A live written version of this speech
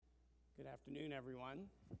Good afternoon, everyone.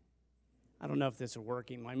 I don't know if this is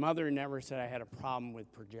working. My mother never said I had a problem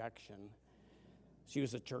with projection. She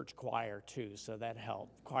was a church choir, too, so that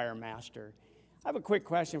helped, choir master. I have a quick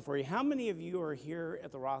question for you. How many of you are here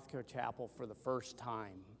at the Rothko Chapel for the first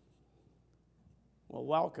time? Well,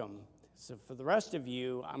 welcome. So for the rest of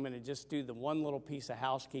you, I'm going to just do the one little piece of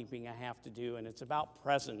housekeeping I have to do, and it's about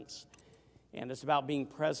presence. And it's about being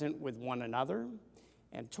present with one another.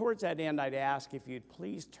 And towards that end, I'd ask if you'd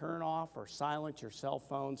please turn off or silence your cell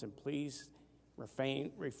phones and please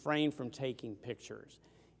refrain from taking pictures.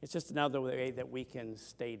 It's just another way that we can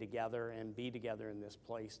stay together and be together in this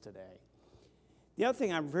place today. The other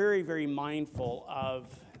thing I'm very, very mindful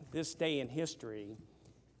of this day in history,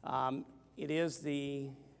 it is the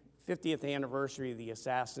 50th anniversary of the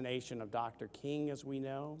assassination of Dr. King, as we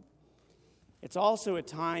know. It's also a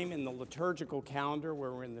time in the liturgical calendar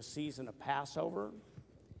where we're in the season of Passover.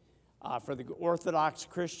 For the Orthodox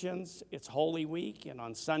Christians, it's Holy Week, and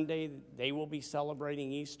on Sunday, they will be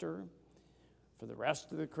celebrating Easter. For the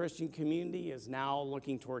rest of the Christian community is now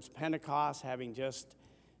looking towards Pentecost, having just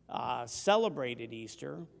celebrated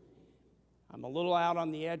Easter. I'm a little out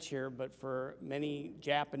on the edge here, but for many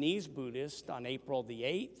Japanese Buddhists, on April the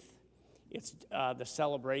 8th, it's the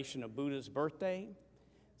celebration of Buddha's birthday.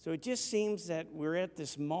 So it just seems that we're at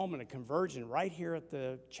this moment of conversion right here at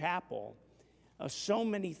the chapel of so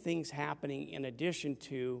many things happening in addition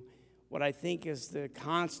to what I think is the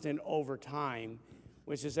constant over time,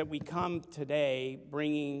 which is that we come today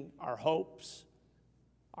bringing our hopes,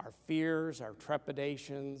 our fears, our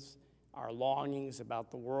trepidations, our longings about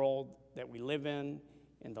the world that we live in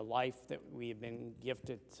and the life that we have been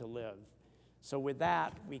gifted to live. So with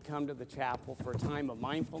that, we come to the chapel for a time of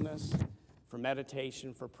mindfulness, for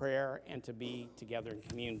meditation, for prayer, and to be together in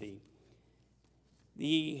community.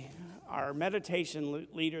 Our meditation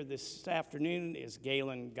leader this afternoon is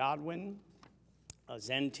Galen Godwin, a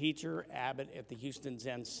Zen teacher, abbot at the Houston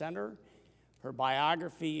Zen Center. Her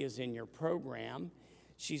biography is in your program.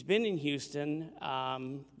 She's been in Houston,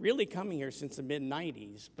 really coming here since the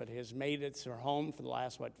mid-90s, but has made it her home for the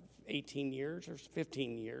last, 18 years or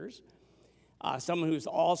 15 years. Someone who's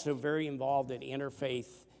also very involved in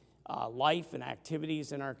interfaith life and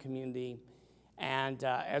activities in our community. And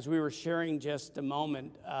as we were sharing just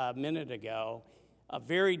a minute ago, a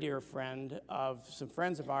very dear friend of some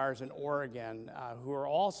friends of ours in Oregon who are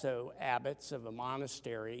also abbots of a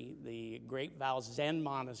monastery, the Great Vow Zen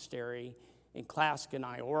Monastery in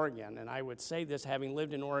Claskenai, Oregon. And I would say this, having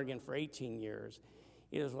lived in Oregon for 18 years,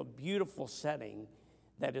 it is a beautiful setting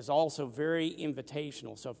that is also very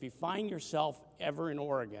invitational. So if you find yourself ever in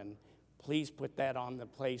Oregon, please put that on the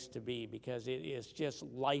place to be, because it is just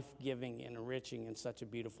life-giving and enriching in such a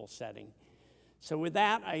beautiful setting. So with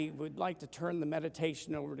that, I would like to turn the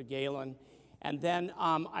meditation over to Galen. And then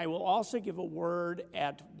I will also give a word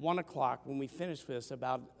at 1 o'clock when we finish this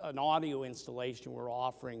about an audio installation we're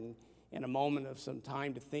offering in a moment of some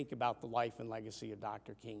time to think about the life and legacy of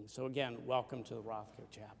Dr. King. So again, welcome to the Rothko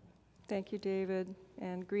Chapel. Thank you, David,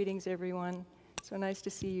 and greetings, everyone. So nice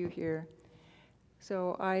to see you here.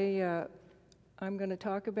 So I'm going to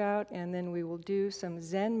talk about, and then we will do some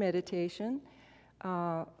Zen meditation.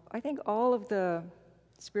 I think all of the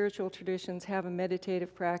spiritual traditions have a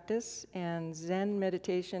meditative practice, and Zen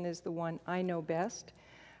meditation is the one I know best.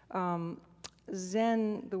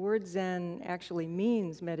 Zen, the word Zen actually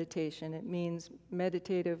means meditation. It means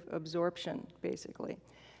meditative absorption, basically.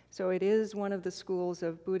 So it is one of the schools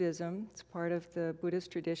of Buddhism. It's part of the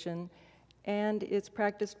Buddhist tradition. And it's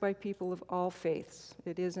practiced by people of all faiths.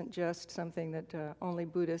 It isn't just something that only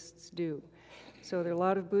Buddhists do. So there are a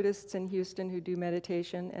lot of Buddhists in Houston who do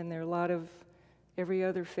meditation, and there are a lot of every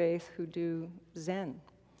other faith who do Zen.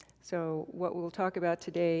 So what we'll talk about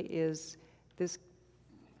today is this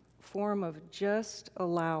form of just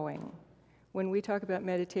allowing. When we talk about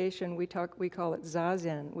meditation, we call it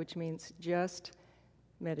Zazen, which means just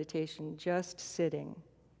meditation, just sitting,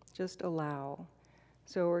 just allow.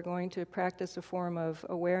 So we're going to practice a form of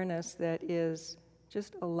awareness that is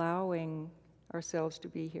just allowing ourselves to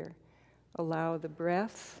be here. Allow the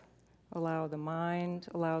breath, allow the mind,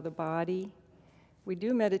 allow the body. We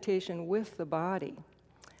do meditation with the body.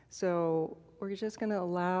 So we're just going to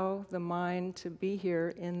allow the mind to be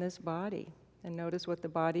here in this body and notice what the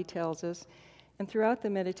body tells us. And throughout the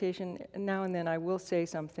meditation, now and then I will say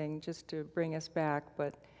something just to bring us back,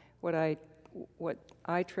 but what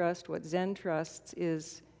I trust, what Zen trusts,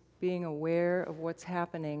 is being aware of what's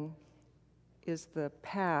happening is the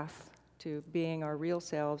path to being our real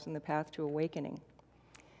selves and the path to awakening.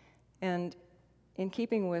 And in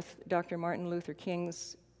keeping with Dr. Martin Luther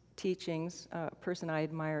King's teachings, a person I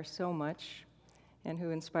admire so much, and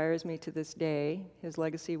who inspires me to this day. His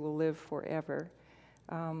legacy will live forever.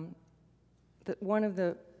 That one of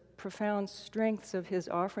the profound strengths of his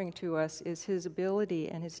offering to us is his ability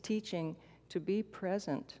and his teaching to be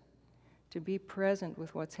present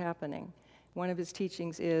with what's happening. One of his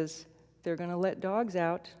teachings is, they're going to let dogs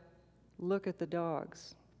out, look at the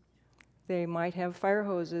dogs. They might have fire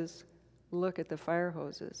hoses, look at the fire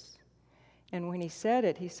hoses. And when he says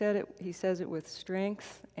it with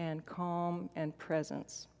strength and calm and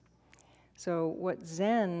presence. So what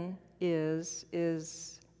Zen is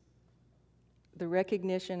the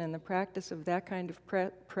recognition and the practice of that kind of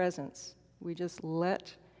presence. We just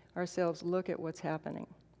let ourselves look at what's happening.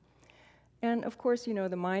 And of course,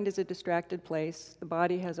 the mind is a distracted place. The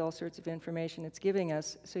body has all sorts of information it's giving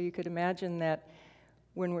us. So you could imagine that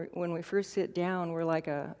when we first sit down, we're like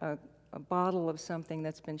a bottle of something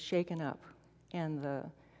that's been shaken up. And the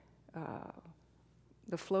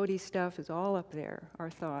floaty stuff is all up there, our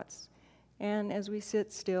thoughts. And as we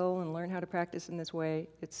sit still and learn how to practice in this way,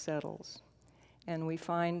 it settles. And we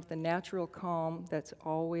find the natural calm that's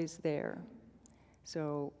always there.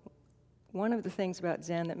 So one of the things about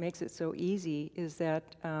Zen that makes it so easy is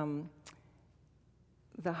that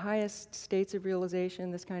the highest states of realization,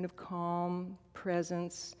 this kind of calm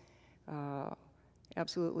presence,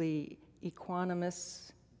 absolutely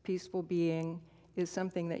equanimous, peaceful being, is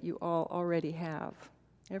something that you all already have.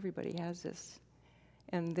 Everybody has this.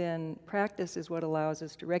 And then practice is what allows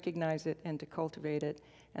us to recognize it and to cultivate it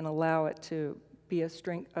and allow it to be a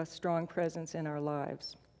strong presence in our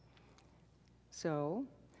lives. So,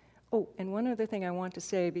 and one other thing I want to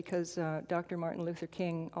say, because Dr. Martin Luther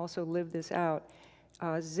King also lived this out,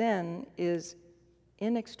 Zen is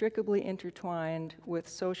inextricably intertwined with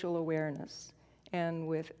social awareness and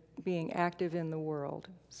with being active in the world.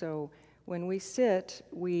 So when we sit,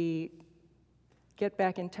 we get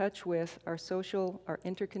back in touch with our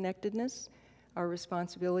interconnectedness, our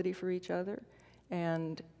responsibility for each other,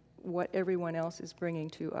 and what everyone else is bringing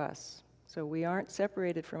to us. So we aren't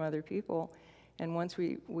separated from other people, and once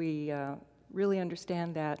we really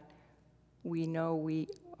understand that, we know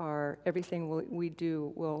everything we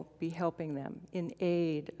do will be helping them in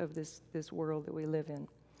aid of this world that we live in.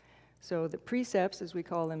 So the precepts, as we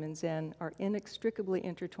call them in Zen, are inextricably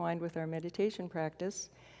intertwined with our meditation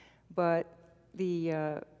practice, but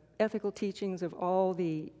the ethical teachings of all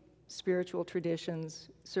the spiritual traditions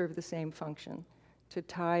serve the same function, to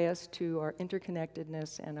tie us to our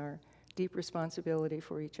interconnectedness and our deep responsibility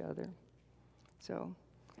for each other. So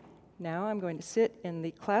now I'm going to sit in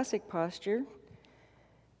the classic posture,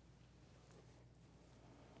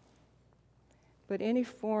 but any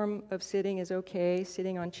form of sitting is okay.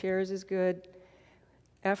 Sitting on chairs is good.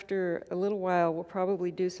 After a little while, we'll probably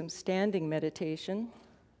do some standing meditation.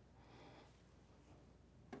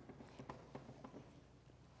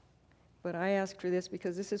 But I asked for this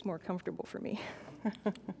because this is more comfortable for me.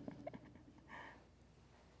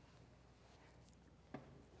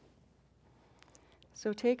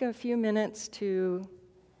 So take a few minutes to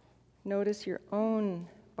notice your own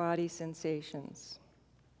body sensations.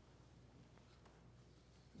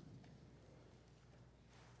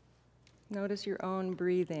 Notice your own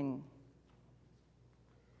breathing.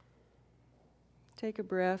 Take a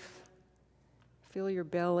breath, fill your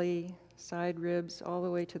belly, side ribs, all the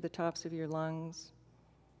way to the tops of your lungs.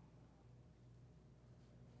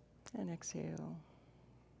 And exhale.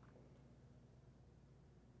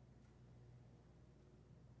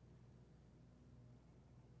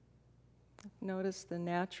 Notice the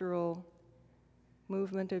natural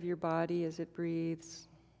movement of your body as it breathes.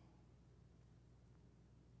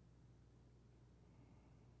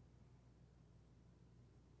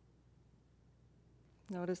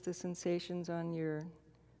 Notice the sensations on your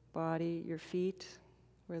body, your feet,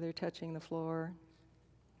 where they're touching the floor,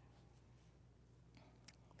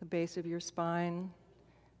 the base of your spine,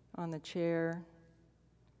 on the chair.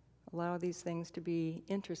 Allow these things to be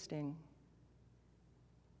interesting.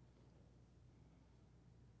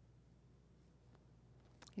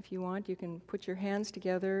 If you want, you can put your hands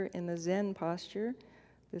together in the Zen posture.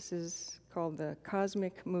 This is called the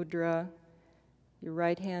Cosmic Mudra. Your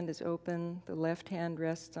right hand is open, the left hand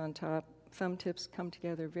rests on top. Thumb tips come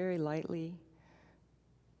together very lightly.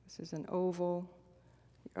 This is an oval.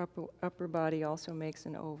 Your upper body also makes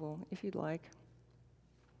an oval, if you'd like.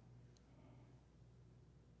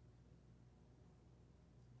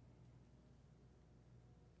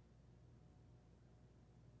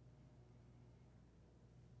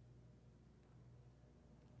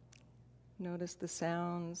 Notice the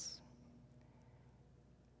sounds.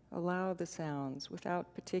 Allow the sounds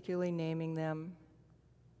without particularly naming them.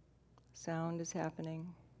 Sound is happening.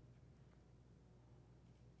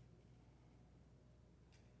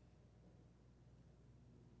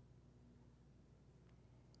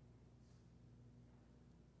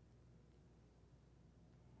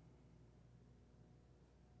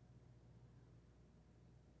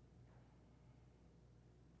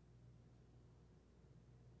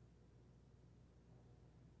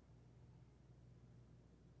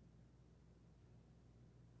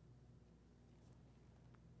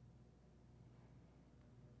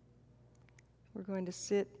 We're going to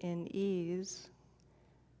sit in ease,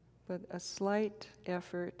 but a slight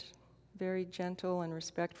effort, very gentle and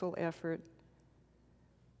respectful effort,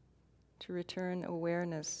 to return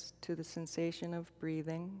awareness to the sensation of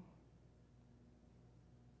breathing.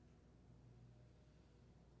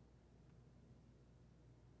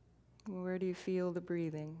 Where do you feel the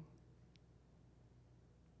breathing?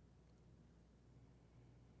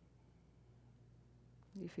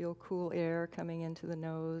 Do you feel cool air coming into the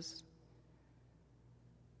nose?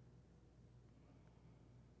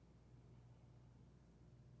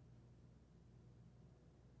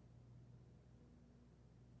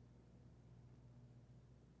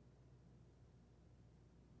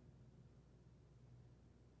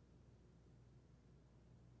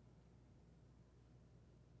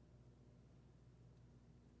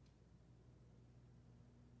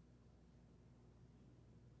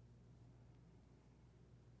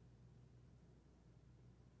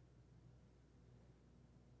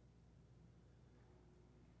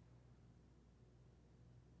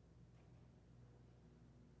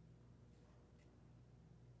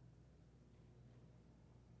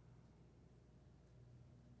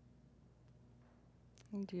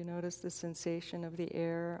 And do you notice the sensation of the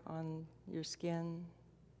air on your skin?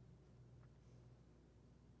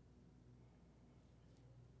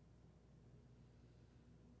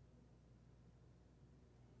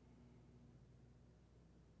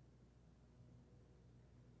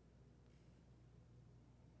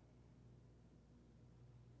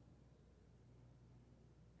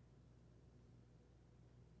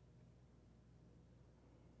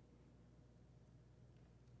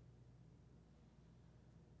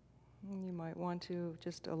 You might want to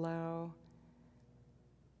just allow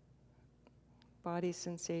body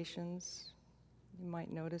sensations. You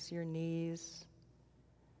might notice your knees,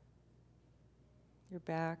 your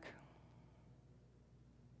back.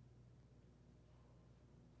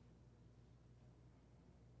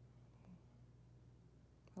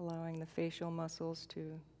 Allowing the facial muscles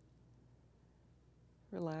to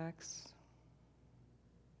relax.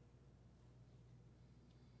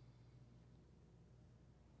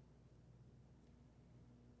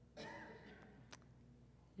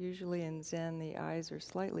 Usually in Zen, the eyes are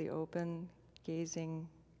slightly open, gazing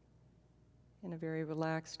in a very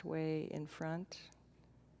relaxed way in front.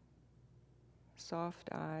 Soft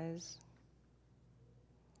eyes.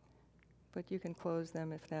 But you can close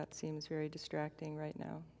them if that seems very distracting right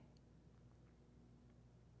now.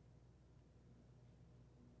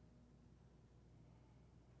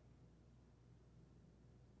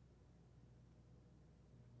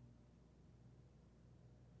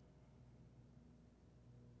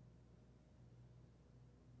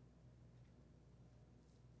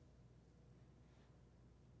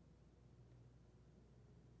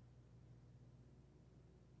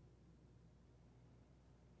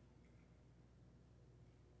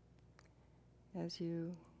 As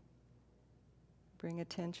you bring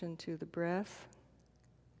attention to the breath,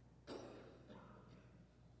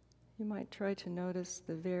 you might try to notice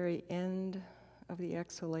the very end of the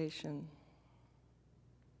exhalation,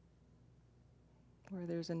 where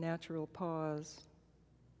there's a natural pause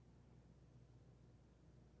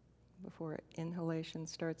before inhalation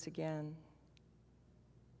starts again.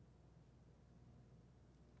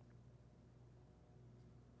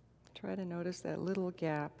 Try to notice that little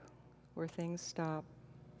gap where things stop.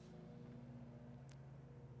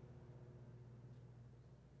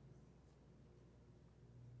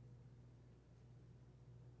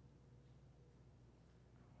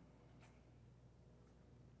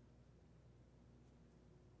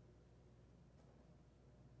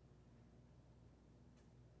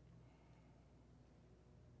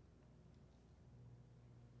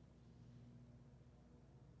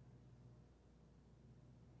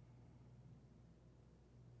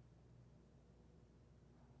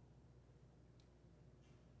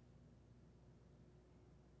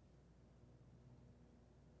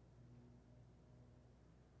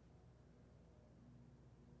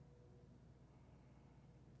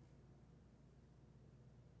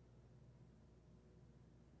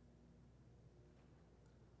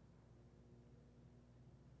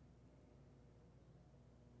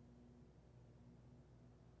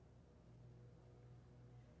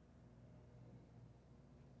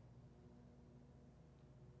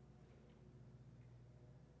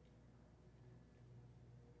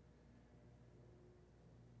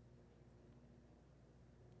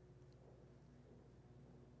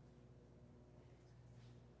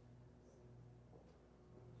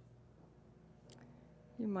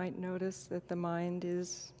 You might notice that the mind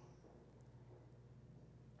is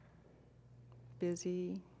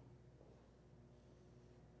busy,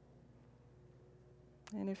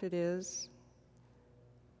 And if it is,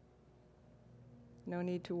 no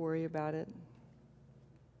need to worry about it.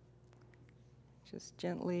 Just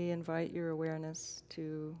gently invite your awareness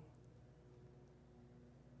to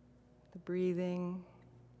the breathing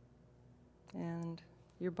and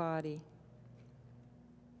your body.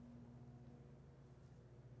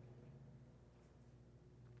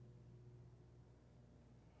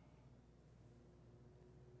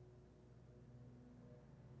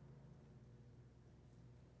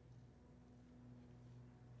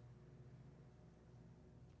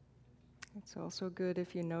 It's also good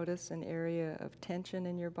if you notice an area of tension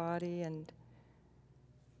in your body and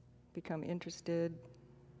become interested,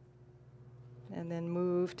 and then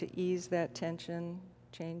move to ease that tension,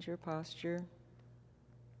 change your posture.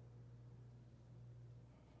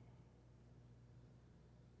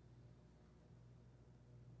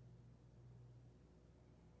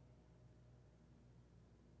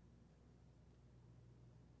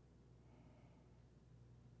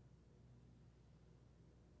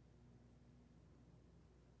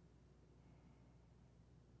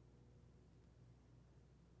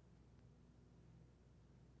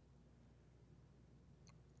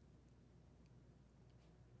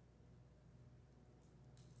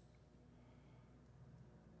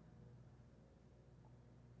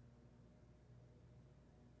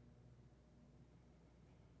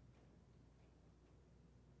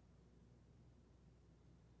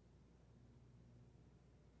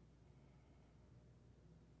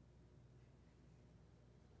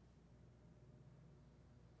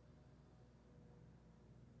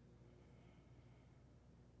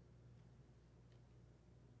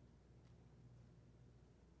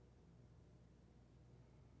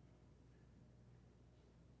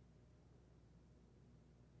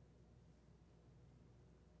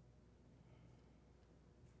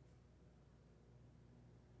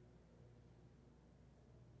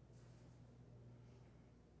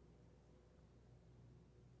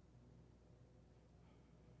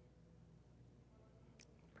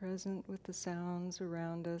 Present with the sounds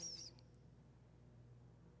around us,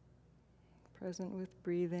 present with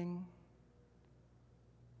breathing,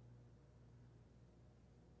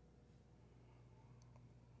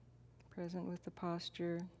 present with the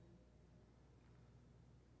posture,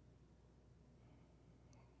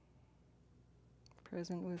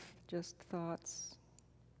 present with just thoughts.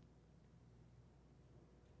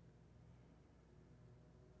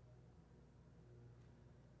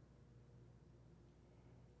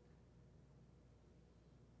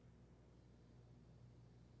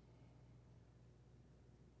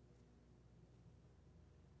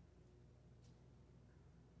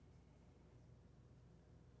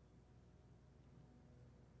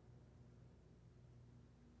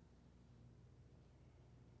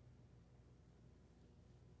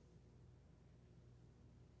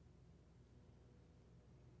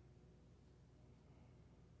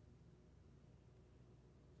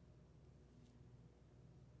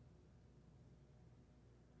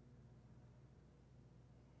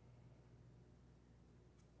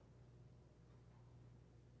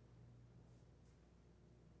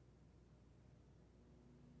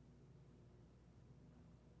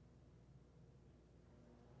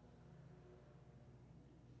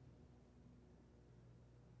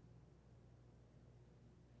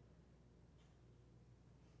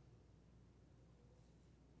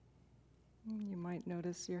 You might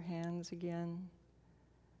notice your hands again.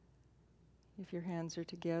 If your hands are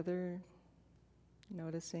together,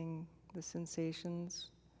 noticing the sensations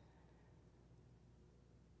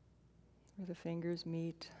where the fingers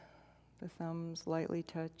meet, the thumbs lightly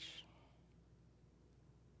touch,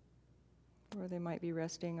 or they might be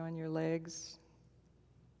resting on your legs.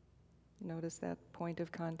 Notice that point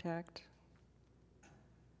of contact.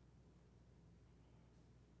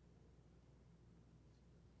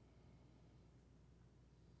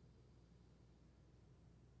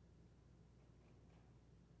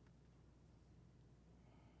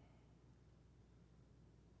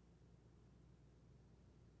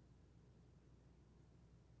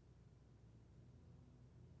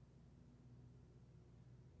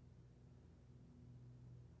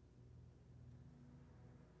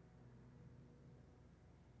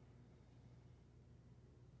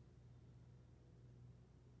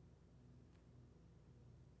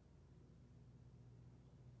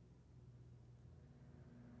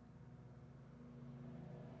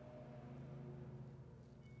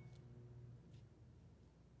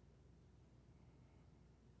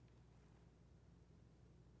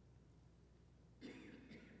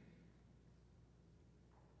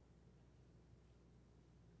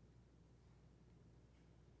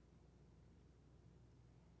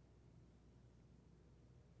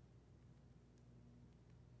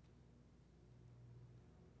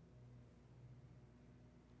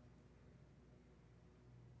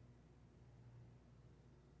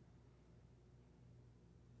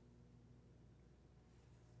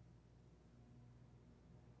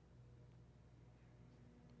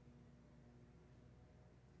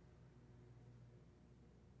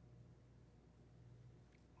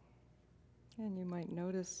 And you might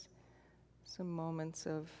notice some moments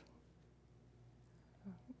of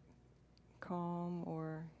calm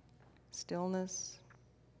or stillness.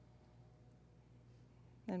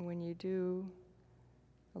 And when you do,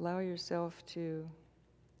 allow yourself to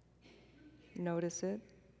notice it,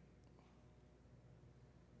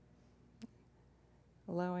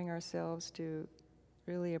 allowing ourselves to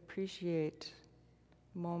really appreciate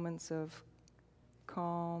moments of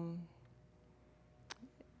calm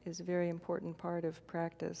is a very important part of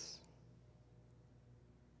practice.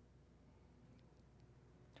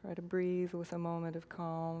 Try to breathe with a moment of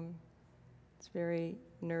calm. It's very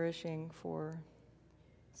nourishing for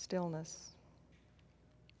stillness.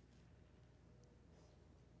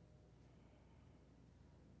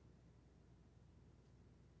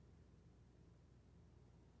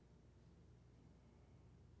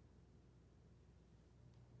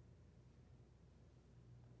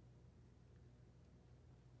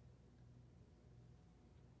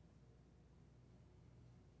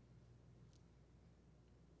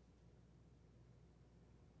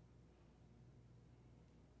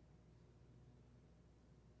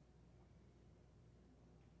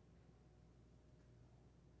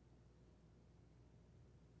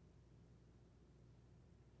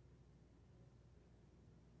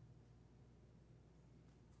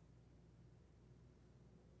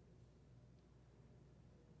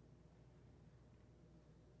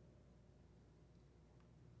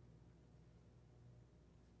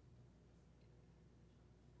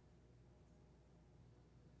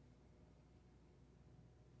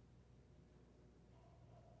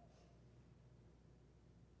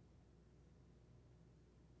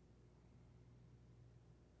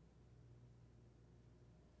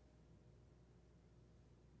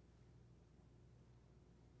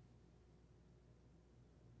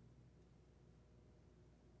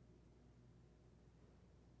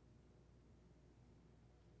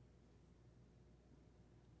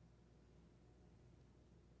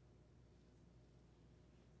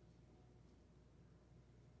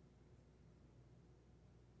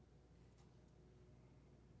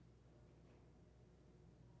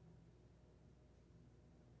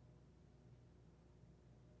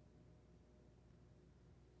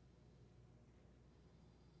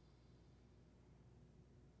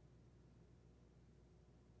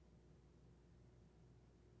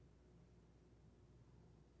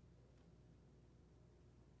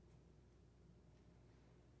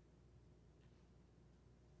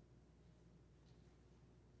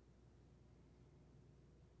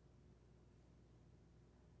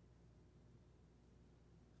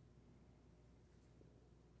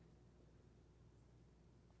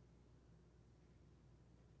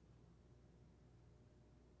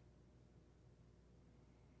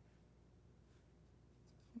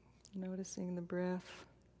 Noticing the breath,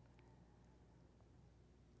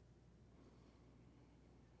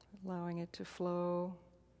 allowing it to flow.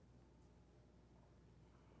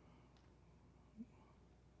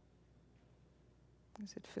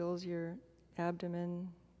 As it fills your abdomen,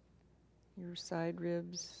 your side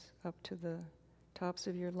ribs, up to the tops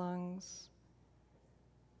of your lungs,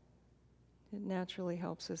 it naturally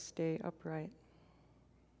helps us stay upright.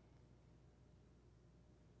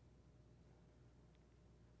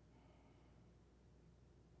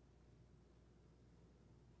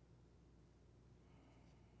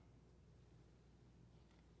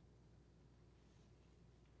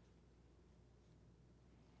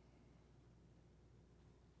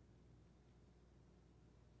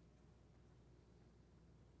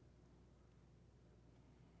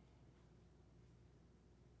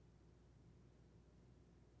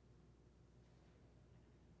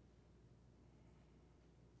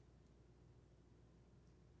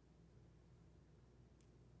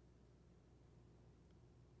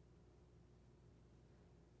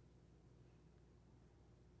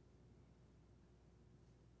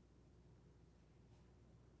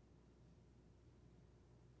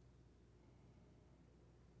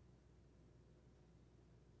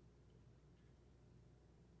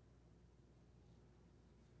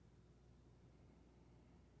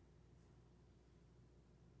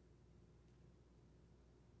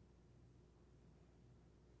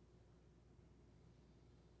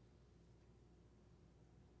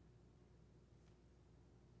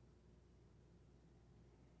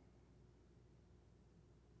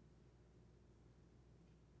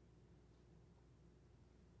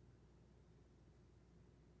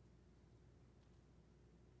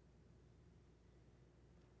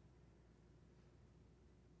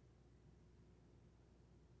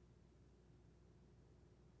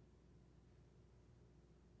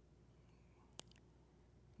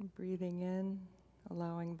 Breathing in,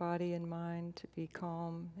 allowing body and mind to be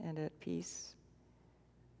calm and at peace.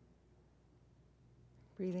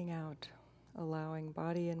 Breathing out, allowing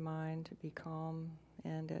body and mind to be calm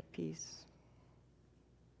and at peace.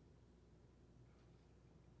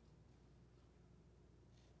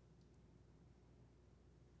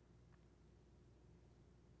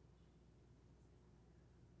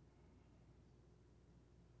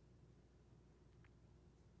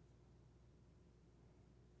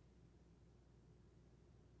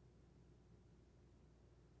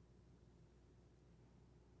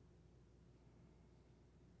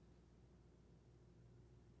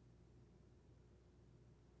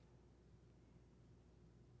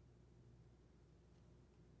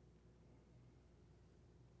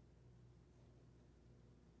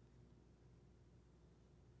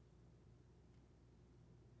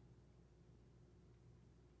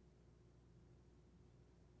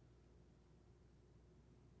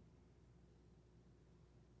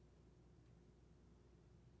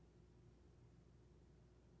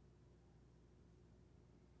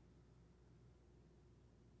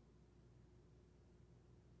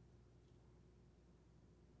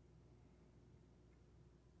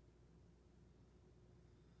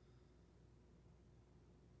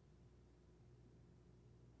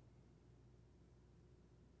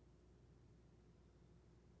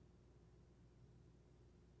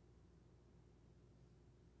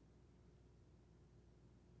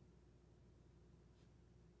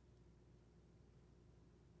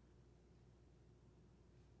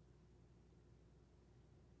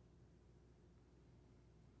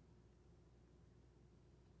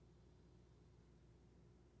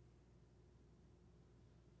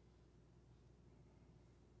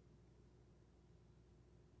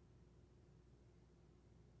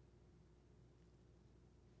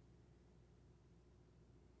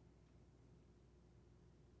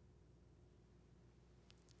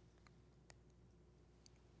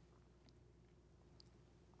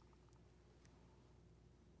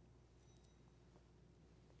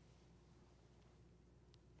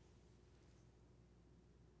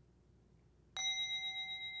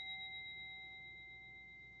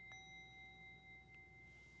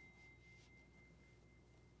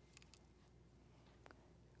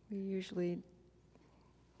 We usually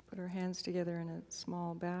put our hands together in a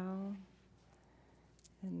small bow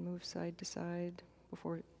and move side to side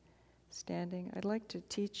before standing. I'd like to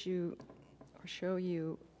teach you or show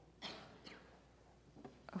you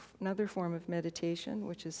another form of meditation,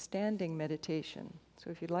 which is standing meditation. So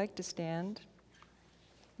if you'd like to stand,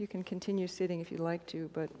 you can continue sitting if you'd like to,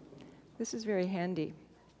 but this is very handy.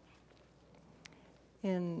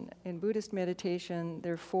 In Buddhist meditation,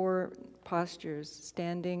 there are 4 postures: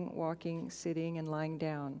 standing, walking, sitting, and lying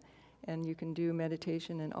down. And you can do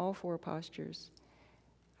meditation in all 4 postures.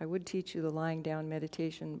 I would teach you the lying down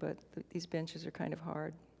meditation, but these benches are kind of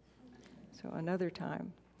hard. So another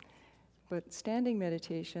time. But standing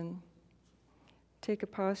meditation, take a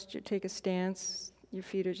posture, take a stance. Your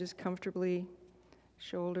feet are just comfortably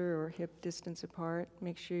shoulder or hip distance apart.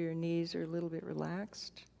 Make sure your knees are a little bit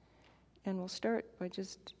relaxed. And we'll start by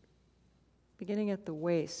just beginning at the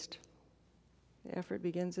waist. The effort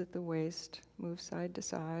begins at the waist. Move side to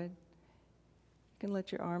side. You can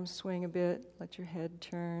let your arms swing a bit, let your head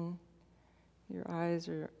turn. Your eyes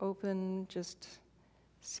are open, just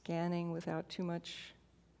scanning without too much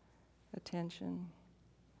attention.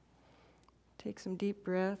 Take some deep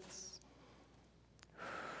breaths.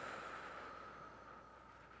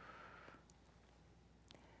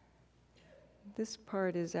 This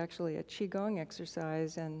part is actually a Qigong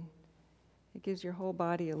exercise, and it gives your whole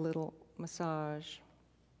body a little massage.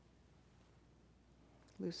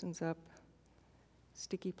 Loosens up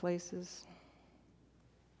sticky places.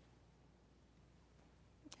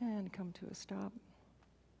 And come to a stop.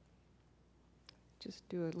 Just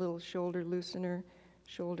do a little shoulder loosener.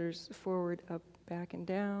 Shoulders forward, up, back, and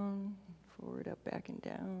down. Forward, up, back, and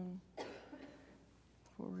down.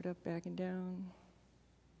 Forward, up, back, and down.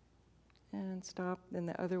 And stop, then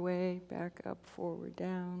the other way, back up, forward,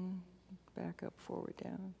 down, back up, forward,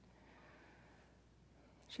 down.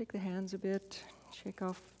 Shake the hands a bit, shake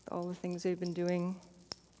off all the things they've been doing.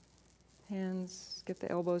 Hands, get the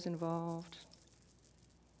elbows involved.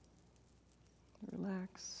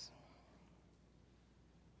 Relax.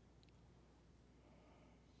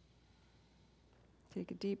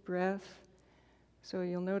 Take a deep breath. So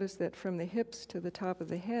you'll notice that from the hips to the top of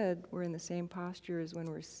the head, we're in the same posture as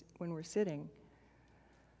when we're sitting.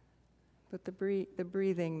 But the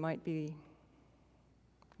breathing might be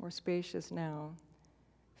more spacious now.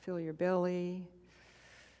 Feel your belly,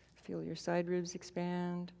 feel your side ribs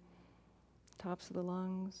expand, tops of the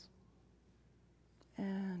lungs.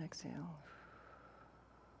 And exhale.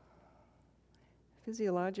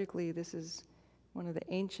 Physiologically, this is one of the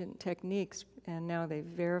ancient techniques, and now they've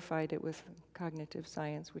verified it with cognitive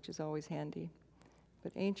science, which is always handy.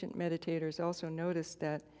 But ancient meditators also noticed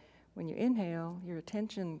that when you inhale, your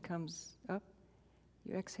attention comes up.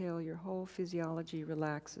 You exhale, your whole physiology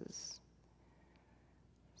relaxes.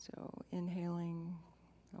 So inhaling,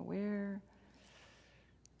 aware,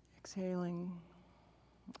 exhaling,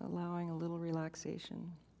 allowing a little relaxation.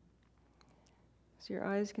 So your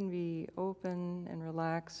eyes can be open and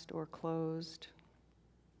relaxed or closed.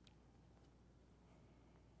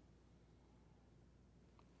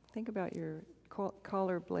 Think about your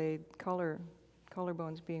collarbones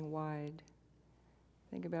being wide.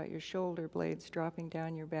 Think about your shoulder blades dropping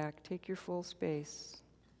down your back. Take your full space.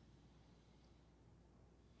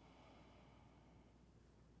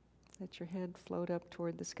 Let your head float up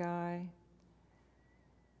toward the sky.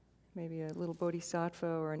 Maybe a little bodhisattva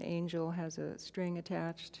or an angel has a string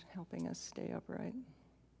attached, helping us stay upright.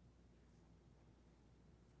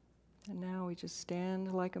 And now we just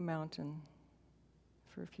stand like a mountain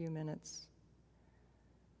for a few minutes.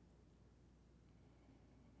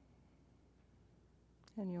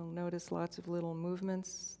 And you'll notice lots of little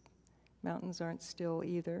movements. Mountains aren't still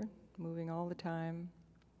either, moving all the time.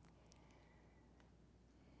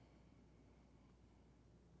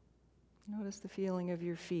 Notice the feeling of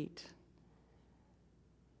your feet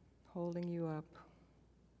holding you up.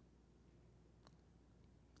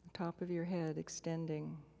 The top of your head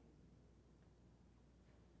extending.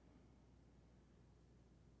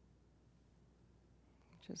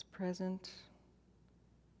 Just present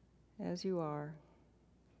as you are.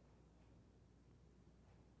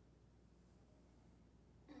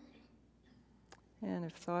 And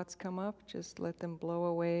if thoughts come up, just let them blow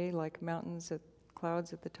away like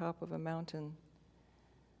clouds at the top of a mountain.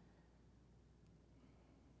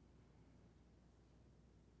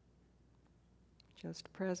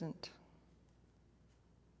 Just present.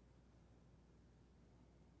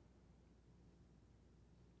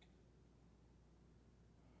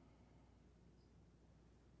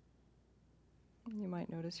 You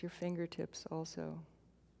might notice your fingertips also.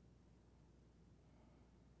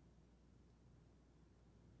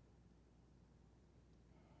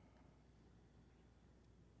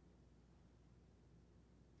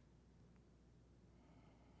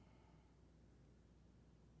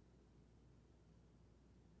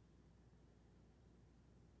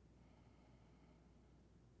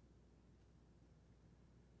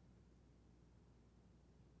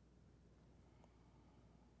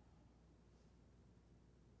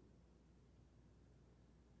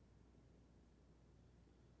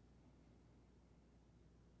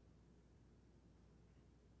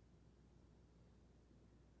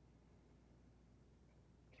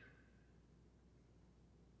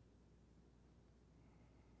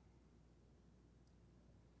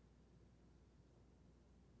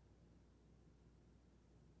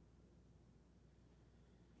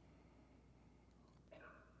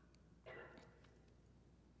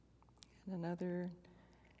 And another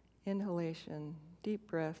inhalation, deep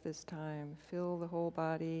breath this time. Fill the whole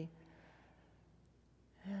body.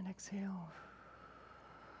 And exhale.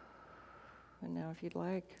 And now if you'd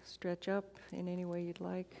like, stretch up in any way you'd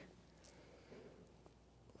like.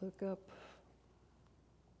 Look up.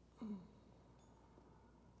 And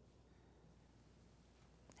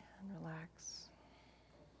relax.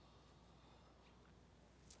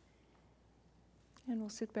 And we'll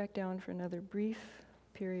sit back down for another brief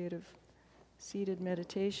period of seated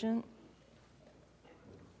meditation.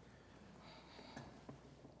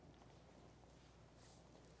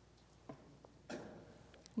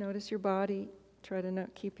 Notice your body. Try to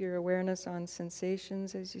keep your awareness on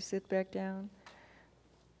sensations as you sit back down.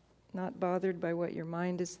 Not bothered by what your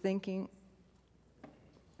mind is thinking.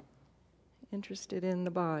 Interested in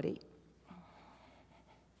the body.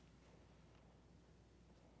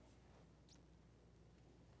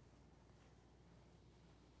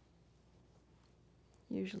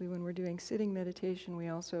 Usually when we're doing sitting meditation,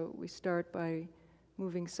 we start by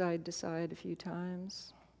moving side to side a few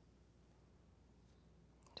times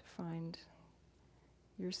to find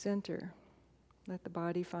your center. Let the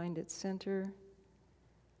body find its center.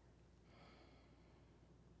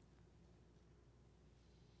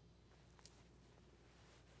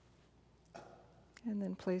 And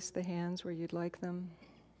then place the hands where you'd like them.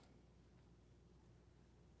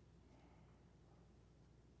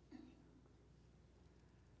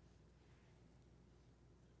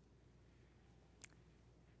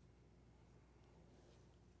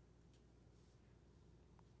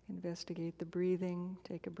 Investigate the breathing.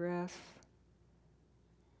 Take a breath.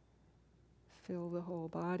 Fill the whole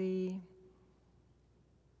body.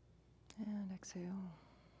 And exhale.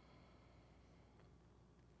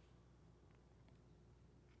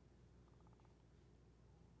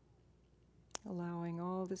 Allowing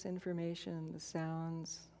all this information, the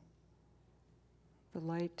sounds, the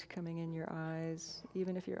light coming in your eyes.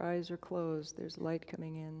 Even if your eyes are closed, there's light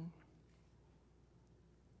coming in.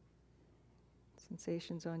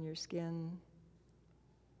 Sensations on your skin.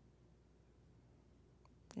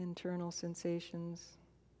 Internal sensations.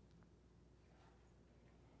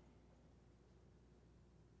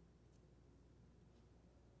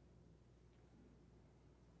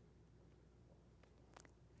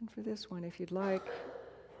 And for this one, if you'd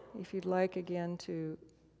like again to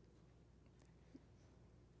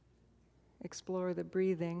explore the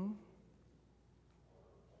breathing,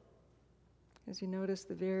 as you notice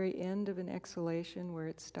the very end of an exhalation where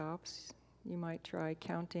it stops, you might try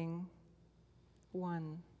counting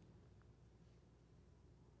 1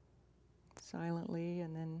 silently,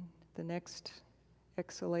 and then the next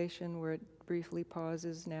exhalation where it briefly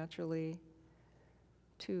pauses naturally,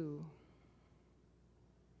 2.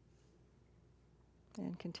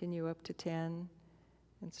 And continue up to 10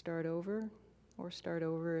 and start over, or start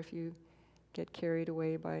over if you get carried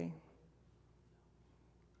away by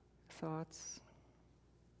thoughts.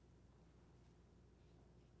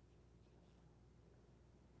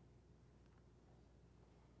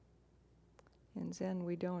 In Zen,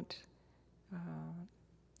 we don't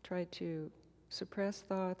try to suppress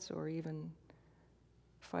thoughts or even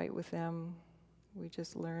fight with them. We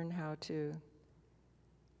just learn how to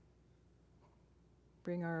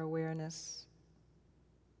bring our awareness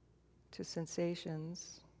to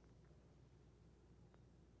sensations,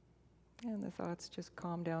 and the thoughts just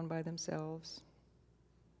calm down by themselves.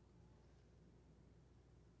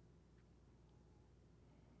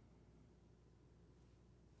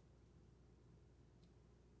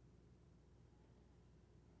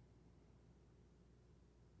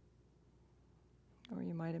 Or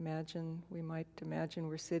we might imagine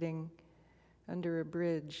we're sitting under a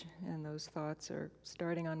bridge, and those thoughts are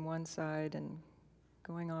starting on one side and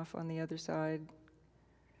going off on the other side,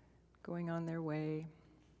 going on their way.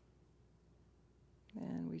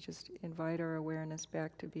 And we just invite our awareness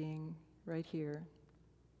back to being right here.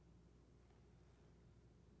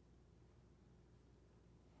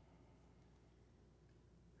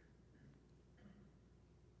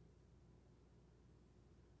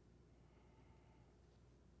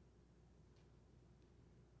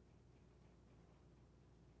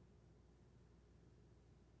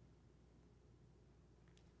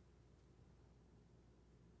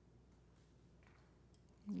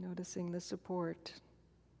 Noticing the support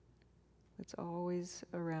that's always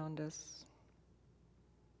around us.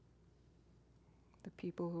 The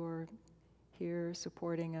people who are here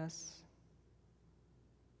supporting us.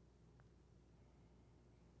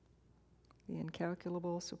 The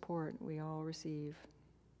incalculable support we all receive.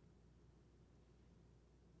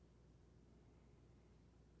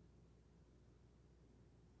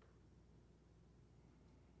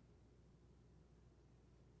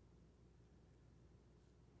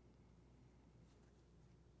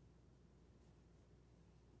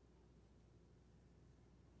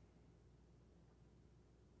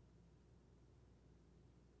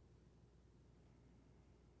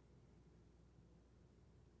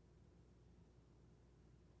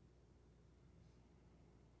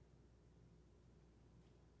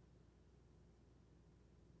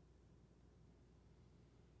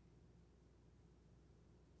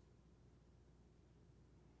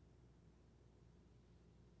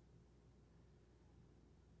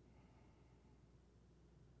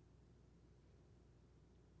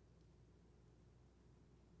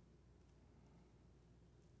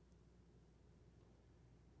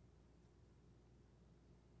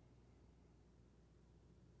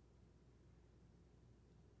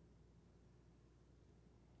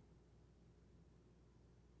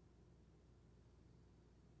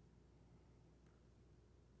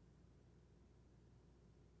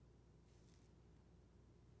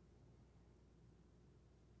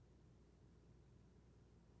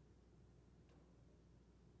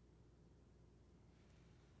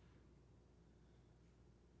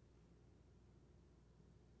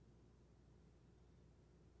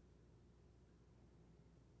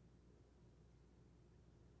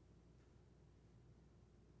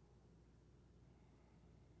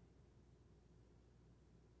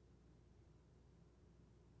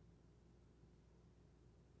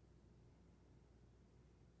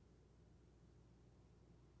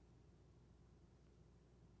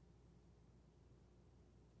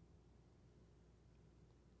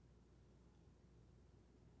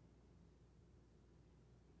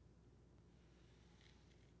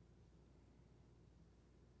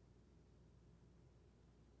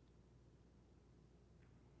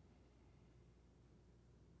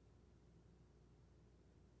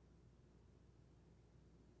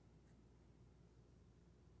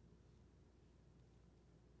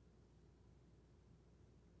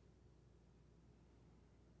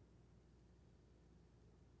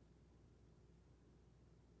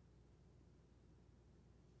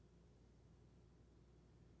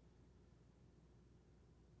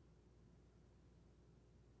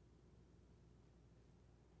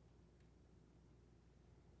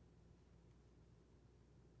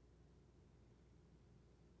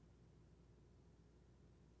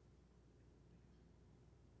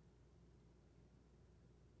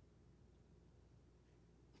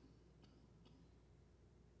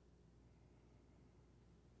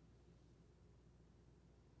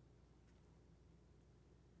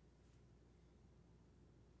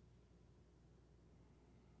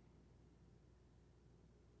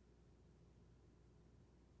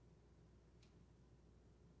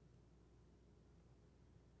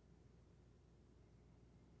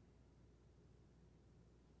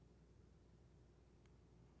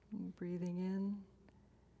 Breathing in,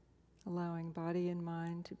 allowing body and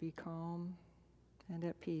mind to be calm and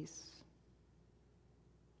at peace.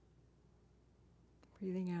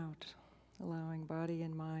 Breathing out, allowing body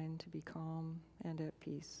and mind to be calm and at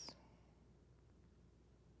peace.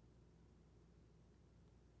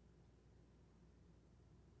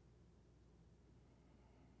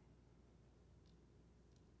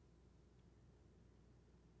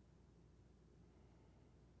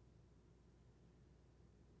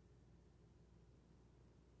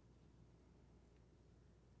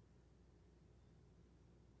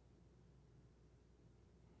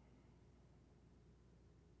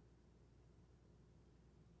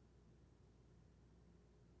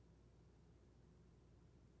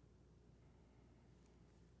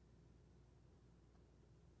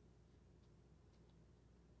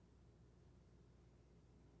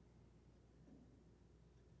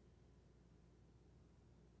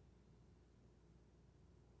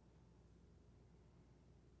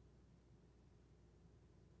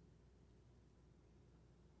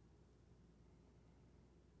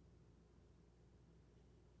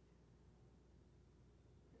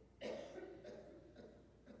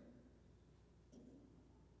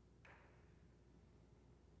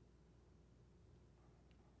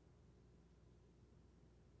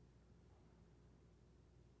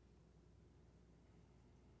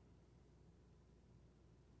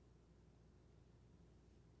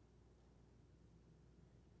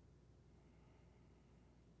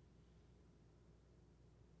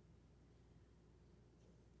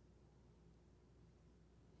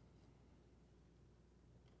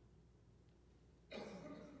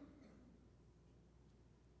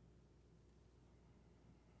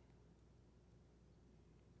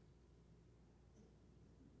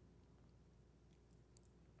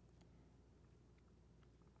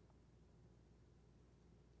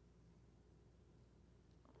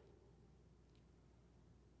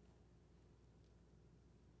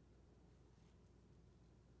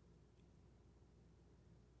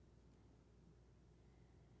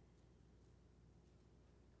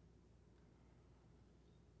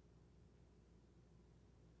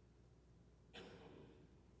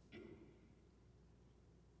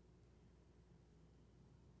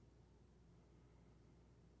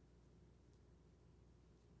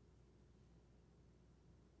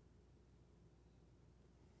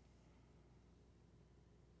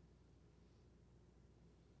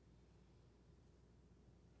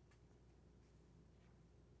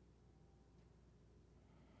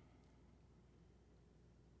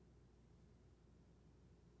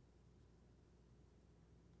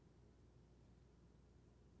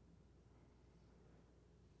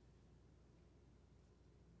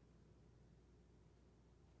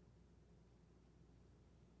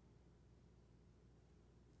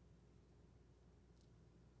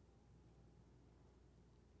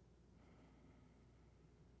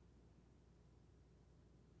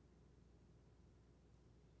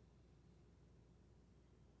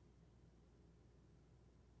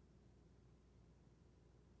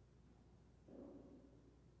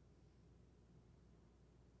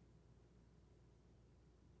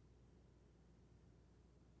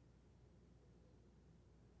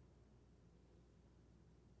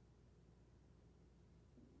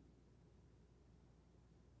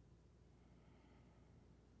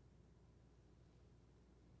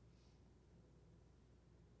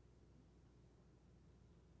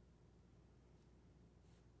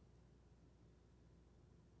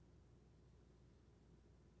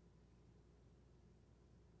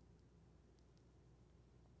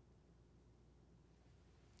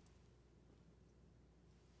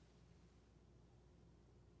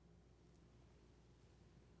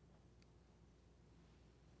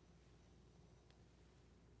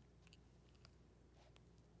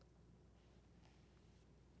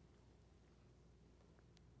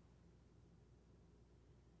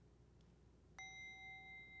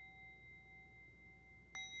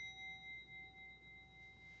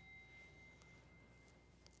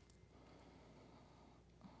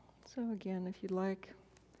 So again, if you'd like,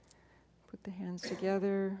 put the hands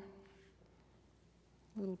together,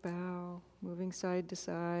 little bow, moving side to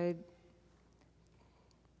side,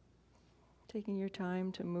 taking your time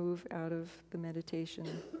to move out of the meditation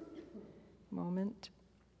moment,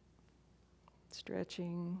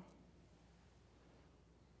 stretching.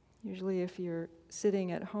 Usually if you're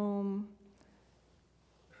sitting at home,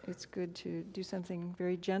 it's good to do something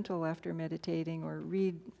very gentle after meditating, or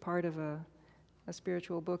read part of a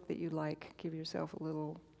spiritual book that you like. Give yourself a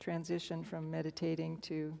little transition from meditating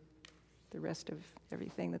to the rest of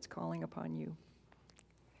everything that's calling upon you.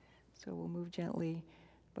 So we'll move gently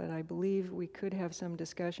but I believe we could have some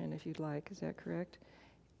discussion if you'd like. Is that correct?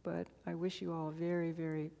 But I wish you all a very,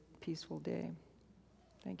 very peaceful day.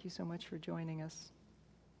 Thank you so much for joining us.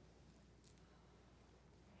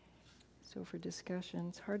 So for discussion,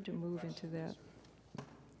 it's hard to move into that.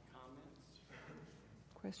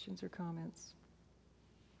 Questions or comments?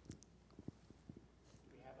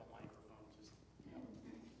 We have a microphone, just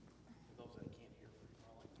for those that can't hear very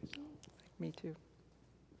well like myself. Me too.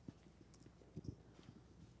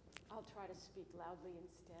 I'll try to speak loudly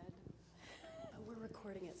instead. We're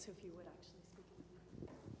recording it, so if you would actually speak in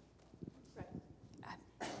the mic.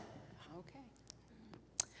 Right. Okay.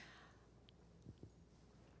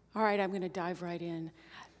 All right, I'm going to dive right in.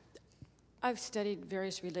 I've studied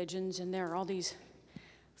various religions, and there are all these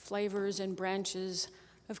flavors and branches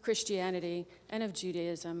of Christianity and of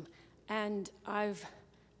Judaism, and I've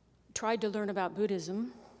tried to learn about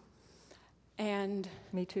Buddhism, and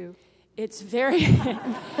Me too. it's very,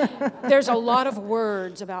 there's a lot of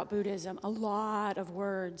words about Buddhism, a lot of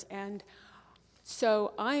words. And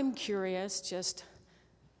so I'm curious, just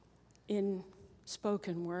in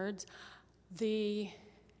spoken words, the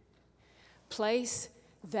place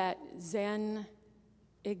that Zen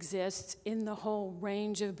exists in the whole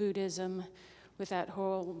range of Buddhism, with that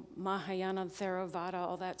whole Mahayana, Theravada,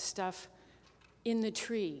 all that stuff, in the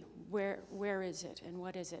tree. Where is it, and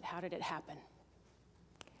what is it? How did it happen?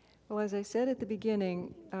 Well, as I said at the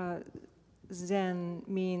beginning, Zen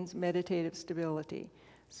means meditative stability.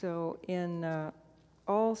 So in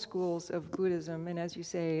all schools of Buddhism, and as you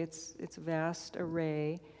say, it's a vast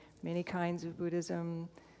array, many kinds of Buddhism.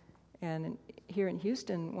 And here in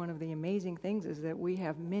Houston, one of the amazing things is that we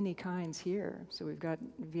have many kinds here. So we've got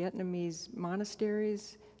Vietnamese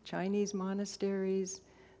monasteries, Chinese monasteries,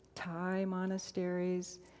 Thai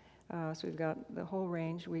monasteries. So we've got the whole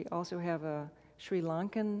range. We also have a Sri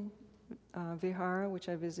Lankan vihara, which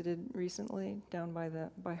I visited recently down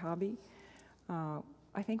by Hobby.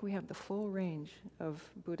 I think we have the full range of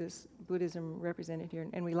Buddhism represented here,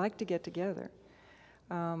 and we like to get together.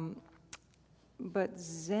 But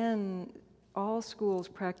Zen, all schools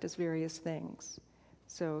practice various things.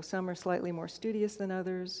 So some are slightly more studious than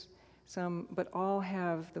others, but all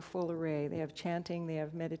have the full array. They have chanting, they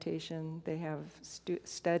have meditation, they have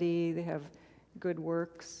study, they have good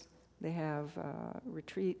works, they have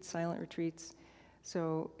retreats, silent retreats.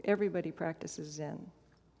 So everybody practices Zen.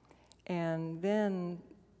 And then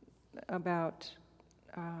about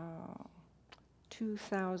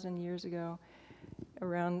 2,000 years ago,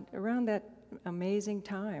 around that amazing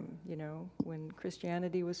time, when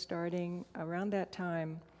Christianity was starting, around that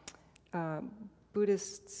time,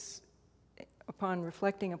 Buddhists, upon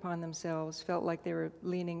reflecting upon themselves, felt like they were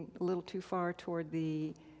leaning a little too far toward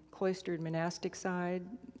the cloistered monastic side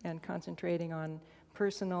and concentrating on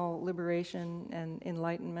personal liberation and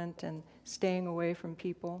enlightenment and staying away from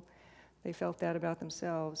people. They felt that about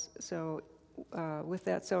themselves. So with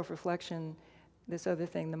that self-reflection, this other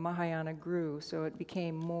thing, the Mahayana, grew, so it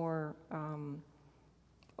became more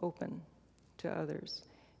open to others.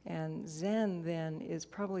 And Zen then is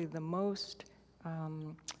probably the most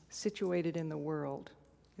situated in the world.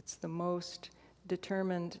 It's the most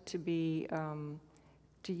determined to be,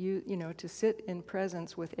 to sit in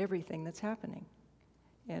presence with everything that's happening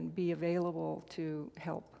and be available to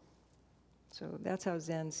help. So that's how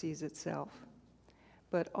Zen sees itself.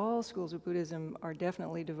 But all schools of Buddhism are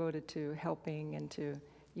definitely devoted to helping and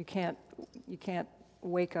you can't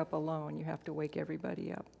wake up alone, you have to wake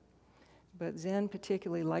everybody up. But Zen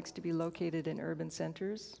particularly likes to be located in urban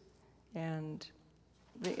centers,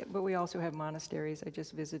 but we also have monasteries. I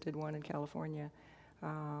just visited one in California.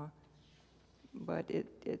 But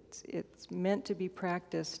it's meant to be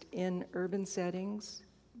practiced in urban settings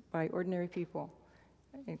by ordinary people,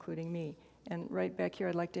 including me. And right back here,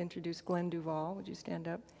 I'd like to introduce Glenn Duvall. Would you stand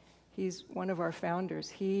up? He's one of our founders.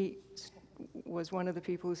 He was one of the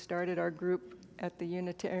people who started our group at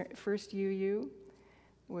the first UU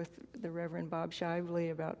with the Reverend Bob Shively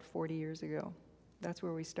about 40 years ago. That's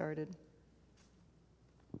where we started.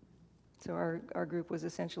 So our group was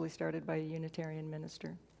essentially started by a Unitarian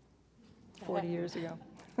minister 40 years ago.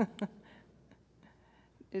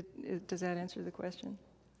 Does that answer the question?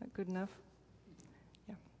 Good enough?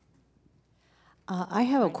 I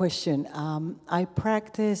have a question. I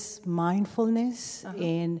practice mindfulness,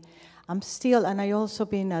 and I also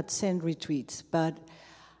been at Zen retreats, but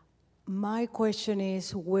my question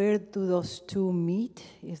is, where do those two meet,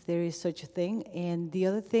 if there is such a thing? And the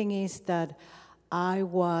other thing is that I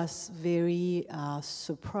was very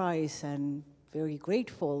surprised and very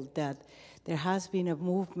grateful that there has been a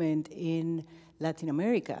movement in Latin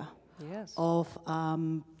America Yes. of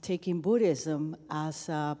taking Buddhism as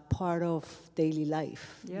a part of daily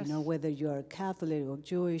life, Yes. you know, whether you're Catholic or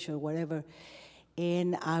Jewish or whatever.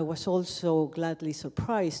 And I was also gladly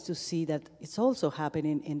surprised to see that it's also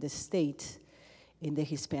happening in the States, in the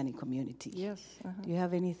Hispanic community. Yes. Do you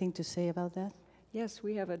have anything to say about that? Yes,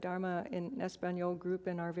 we have a Dharma in Espanol group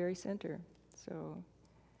in our very center. So,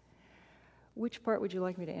 which part would you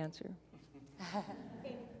like me to answer?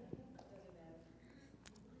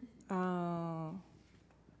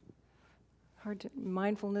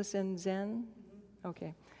 Mindfulness and Zen?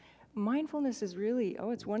 Okay. Mindfulness is really,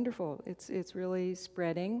 it's wonderful. It's really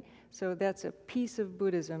spreading. So that's a piece of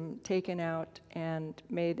Buddhism taken out and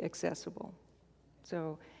made accessible.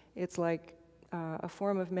 So it's like a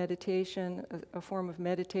form of meditation, a form of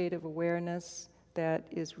meditative awareness that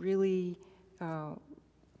is really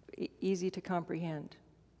easy to comprehend.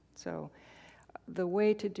 So the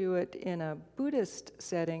way to do it in a Buddhist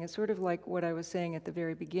setting is sort of like what I was saying at the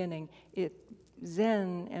very beginning.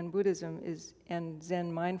 Zen and Buddhism and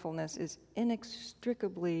Zen mindfulness is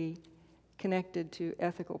inextricably connected to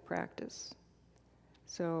ethical practice.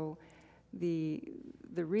 So the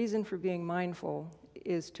reason for being mindful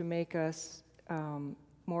is to make us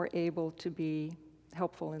more able to be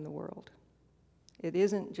helpful in the world. It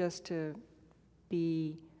isn't just to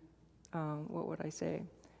be, what would I say?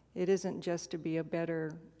 It isn't just to be a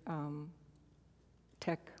better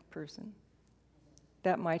tech person.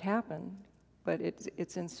 That might happen, but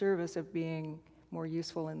it's in service of being more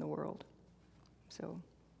useful in the world. So,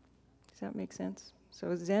 does that make sense?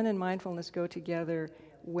 So Zen and mindfulness go together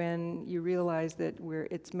when you realize that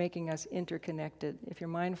it's making us interconnected. If you're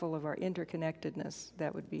mindful of our interconnectedness,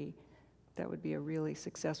 that would be a really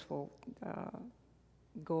successful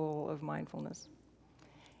goal of mindfulness.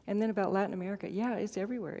 And then about Latin America, yeah, it's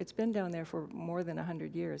everywhere. It's been down there for more than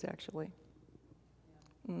 100 years, actually.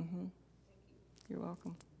 Mm-hmm. You're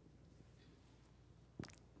welcome.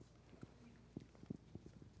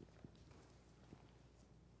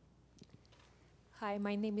 Hi,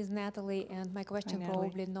 my name is Natalie, and my question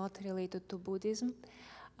probably not related to Buddhism,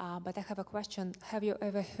 but I have a question. Have you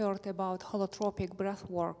ever heard about holotropic breath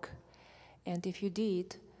work? And if you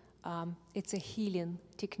did, it's a healing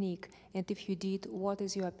technique. And if you did, what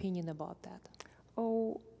is your opinion about that?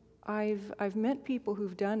 Oh, I've met people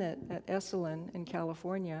who've done it at Esalen in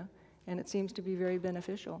California, and it seems to be very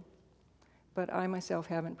beneficial. But I myself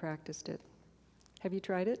haven't practiced it. Have you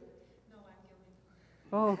tried it?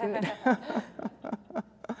 Oh, good.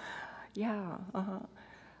 Yeah,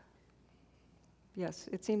 Yes,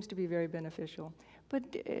 it seems to be very beneficial. But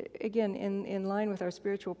again, in line with our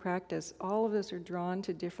spiritual practice, all of us are drawn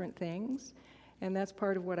to different things, and that's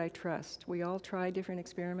part of what I trust. We all try different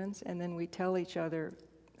experiments, and then we tell each other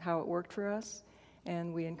how it worked for us,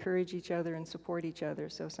 and we encourage each other and support each other.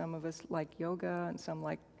 So some of us like yoga, and some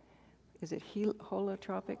like, is it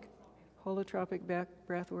holotropic? Holotropic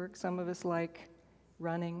breath work. Some of us like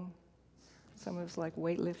running. Some of us like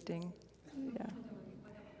weightlifting. Yeah.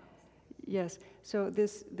 Yes. So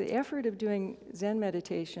the effort of doing Zen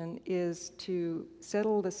meditation is to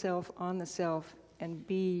settle the self on the self and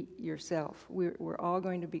be yourself. We're all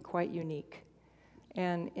going to be quite unique.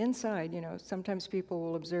 And inside, sometimes people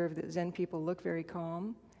will observe that Zen people look very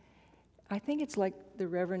calm. I think it's like the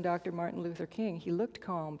Reverend Dr. Martin Luther King. He looked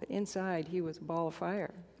calm, but inside he was a ball of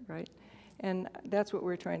fire, right? And that's what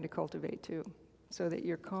we're trying to cultivate too, so that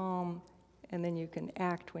you're calm and then you can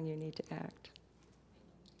act when you need to act.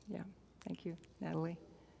 Yeah, thank you, Natalie.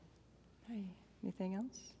 Hi, anything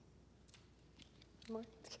else? More?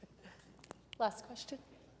 Last question.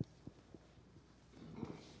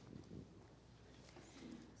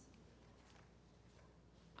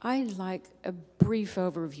 I'd like a brief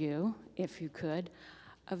overview, if you could,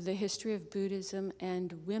 of the history of Buddhism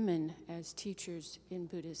and women as teachers in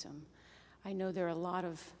Buddhism. I know there are a lot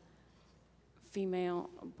of female,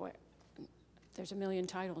 there's a million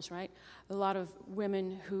titles, right? A lot of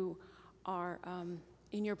women who are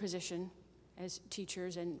in your position as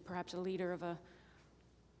teachers and perhaps a leader of a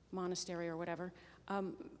monastery or whatever.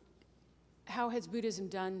 How has Buddhism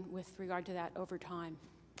done with regard to that over time?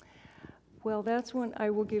 Well, that's one I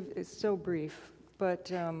will give, it's so brief,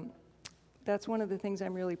 but that's one of the things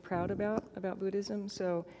I'm really proud about Buddhism.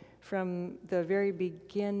 So from the very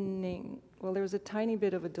beginning, well, there was a tiny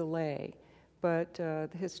bit of a delay, but the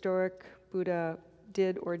historic Buddha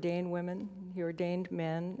did ordain women. He ordained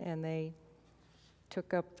men, and they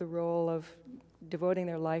took up the role of devoting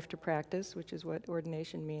their life to practice, which is what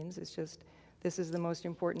ordination means. It's just, this is the most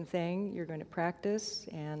important thing. You're going to practice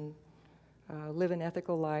and live an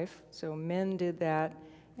ethical life. So men did that,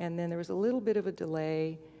 and then there was a little bit of a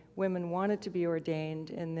delay women wanted to be ordained,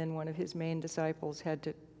 and then one of his main disciples had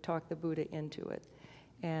to talk the Buddha into it.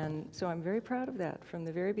 And so I'm very proud of that. From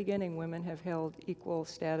the very beginning, women have held equal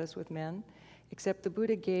status with men, except the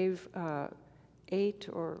Buddha gave 8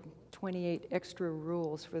 or 28 extra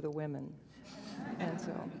rules for the women. And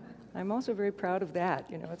so I'm also very proud of that.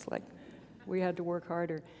 You know, it's like we had to work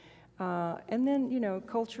harder. And then, you know,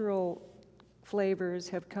 cultural flavors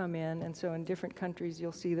have come in, and so in different countries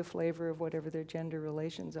you'll see the flavor of whatever their gender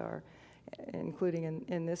relations are, including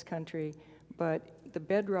in this country. But the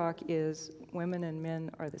bedrock is women and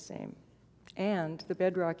men are the same. And the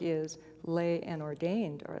bedrock is lay and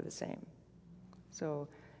ordained are the same. So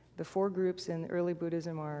the 4 groups in early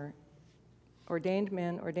Buddhism are ordained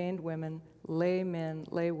men, ordained women, lay men,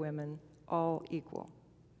 lay women, all equal.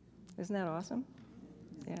 Isn't that awesome?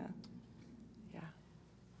 Yeah. Yeah.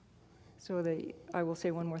 So I will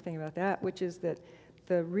say one more thing about that, which is that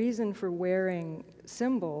the reason for wearing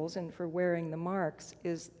symbols and for wearing the marks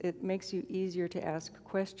is it makes you easier to ask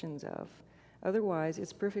questions of. Otherwise,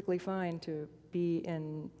 it's perfectly fine to be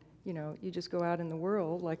in, you know, you just go out in the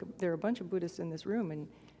world, like there are a bunch of Buddhists in this room, and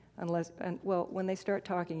well, when they start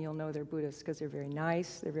talking, you'll know they're Buddhists because they're very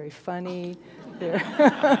nice, they're very funny, they're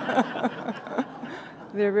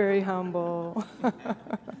very humble.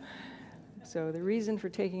 So the reason for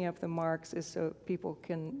taking up the marks is so people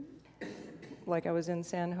can, like I was in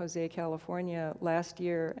San Jose, California last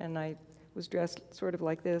year, and I was dressed sort of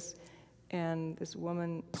like this, and this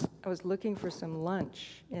woman, I was looking for some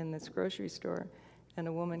lunch in this grocery store, and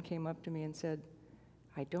a woman came up to me and said,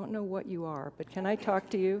 "I don't know what you are, but can I talk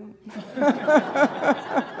to you?" So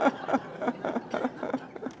I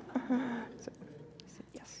said,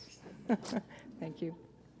 yes. Thank you.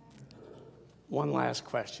 One last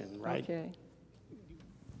question, right? Okay.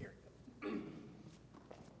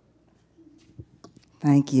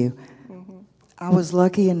 Thank you. I was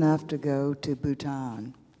lucky enough to go to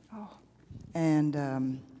Bhutan. Oh. And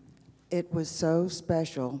it was so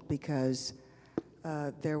special because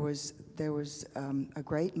there was a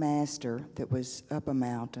great master that was up a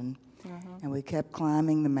mountain, and we kept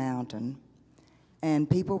climbing the mountain, and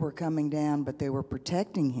people were coming down, but they were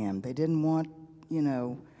protecting him. They didn't want, you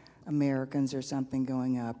know, Americans or something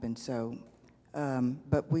going up, and so,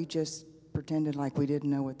 but we just pretended like we didn't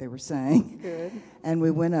know what they were saying. Good. And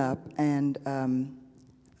we went up, and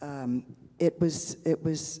it was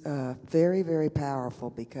very, very powerful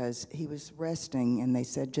because he was resting, and they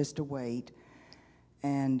said just to wait.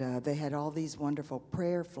 And they had all these wonderful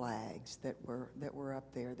prayer flags that were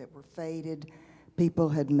up there that were faded. People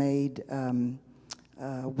had made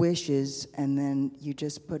wishes, and then you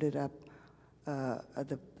just put it up,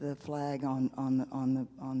 the flag on the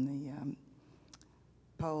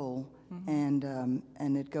pole,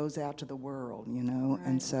 and it goes out to the world, you know. Right.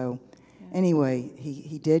 And so, anyway,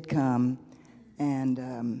 he did come,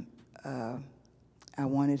 and I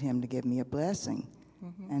wanted him to give me a blessing.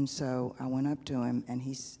 And so I went up to him, and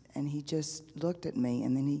he just looked at me,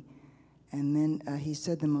 and then he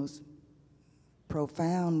said the most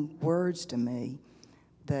profound words to me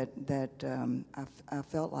that I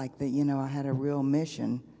felt like that, you know, I had a real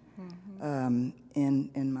mission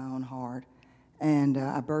in my own heart, and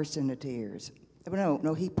I burst into tears. But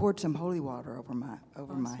no, he poured some holy water over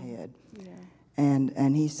my head. Yeah.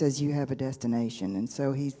 And he says, "You have a destination." And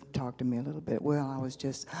so he talked to me a little bit. Well, I was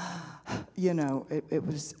just, you know, it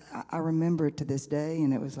was, I remember it to this day,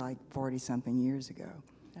 and it was like 40-something years ago.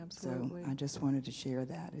 Absolutely. So I just wanted to share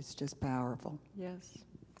that. It's just powerful. Yes,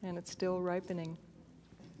 and it's still ripening.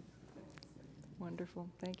 Wonderful.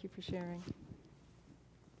 Thank you for sharing.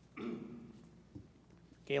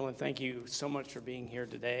 Galen, thank you so much for being here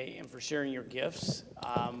today and for sharing your gifts.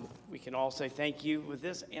 We can all say thank you with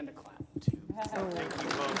this and a clap, too. So thank you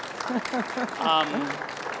both.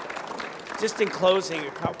 Just in closing,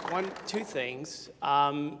 two things.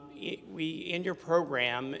 In your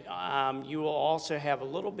program, you will also have a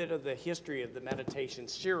little bit of the history of the meditation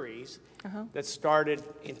series that started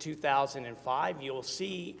in 2005. You'll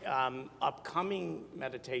see upcoming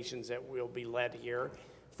meditations that will be led here,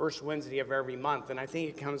 first Wednesday of every month. And I think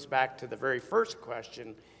it comes back to the very first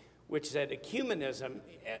question, which said ecumenism,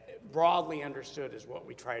 broadly understood, is what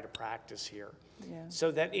we try to practice here. Yeah. So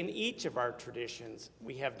that in each of our traditions,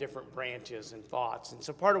 we have different branches and thoughts. And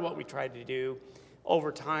so part of what we try to do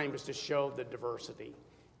over time is to show the diversity,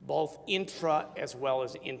 both intra as well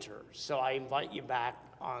as inter. So I invite you back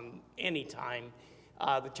on any time.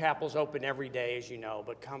 The chapel's open every day, as you know,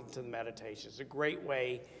 but come to the meditation. It's a great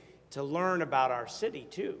way to learn about our city,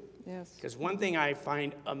 too. Yes. Because one thing I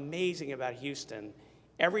find amazing about Houston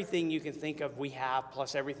everything you can think of we have,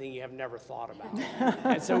 plus everything you have never thought about.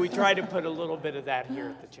 And so we try to put a little bit of that here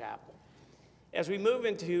at the chapel. As we move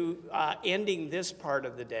into ending this part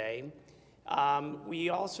of the day, we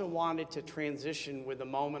also wanted to transition with a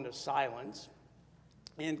moment of silence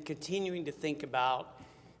and continuing to think about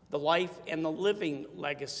the life and the living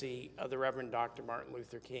legacy of the Reverend Dr. Martin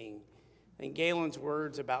Luther King. I think Galen's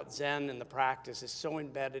words about Zen and the practice is so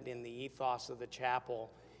embedded in the ethos of the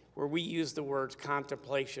chapel, where we use the words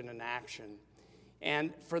contemplation and action.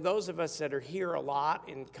 And for those of us that are here a lot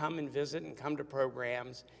and come and visit and come to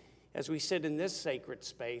programs, as we sit in this sacred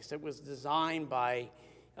space that was designed by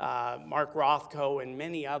Mark Rothko and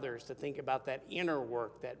many others to think about that inner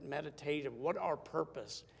work, that meditative, what our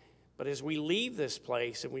purpose. But as we leave this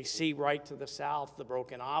place and we see right to the south the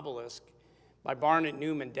broken obelisk by Barnett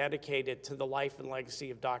Newman dedicated to the life and legacy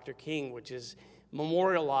of Dr. King, which is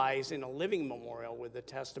memorialized in a living memorial with the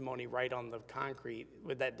testimony right on the concrete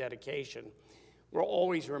with that dedication, we're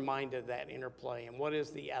always reminded of that interplay and what is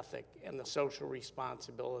the ethic and the social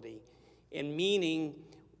responsibility. And meaning,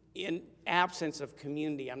 in absence of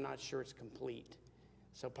community, I'm not sure it's complete.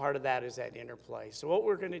 So part of that is that interplay. So what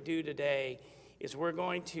we're going to do today is we're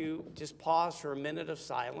going to just pause for a minute of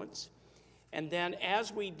silence. And then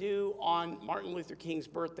as we do on Martin Luther King's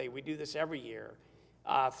birthday, we do this every year,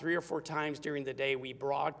 3 or 4 times during the day, we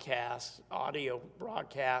broadcast, audio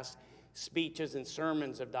broadcast, speeches and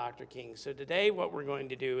sermons of Dr. King. So today what we're going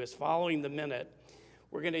to do is, following the minute,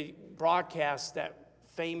 we're going to broadcast that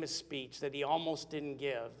famous speech that he almost didn't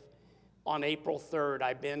give on April 3rd,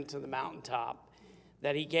 I've been to the mountaintop,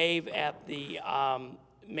 that he gave at the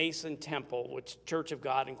Mason Temple, which Church of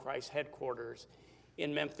God in Christ headquarters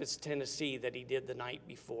in Memphis, Tennessee, that he did the night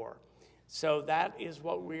before. So that is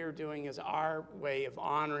what we're doing as our way of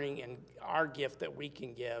honoring and our gift that we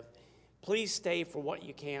can give. Please stay for what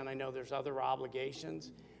you can. I know there's other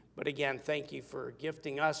obligations, but again, thank you for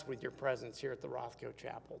gifting us with your presence here at the Rothko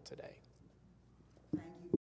Chapel today.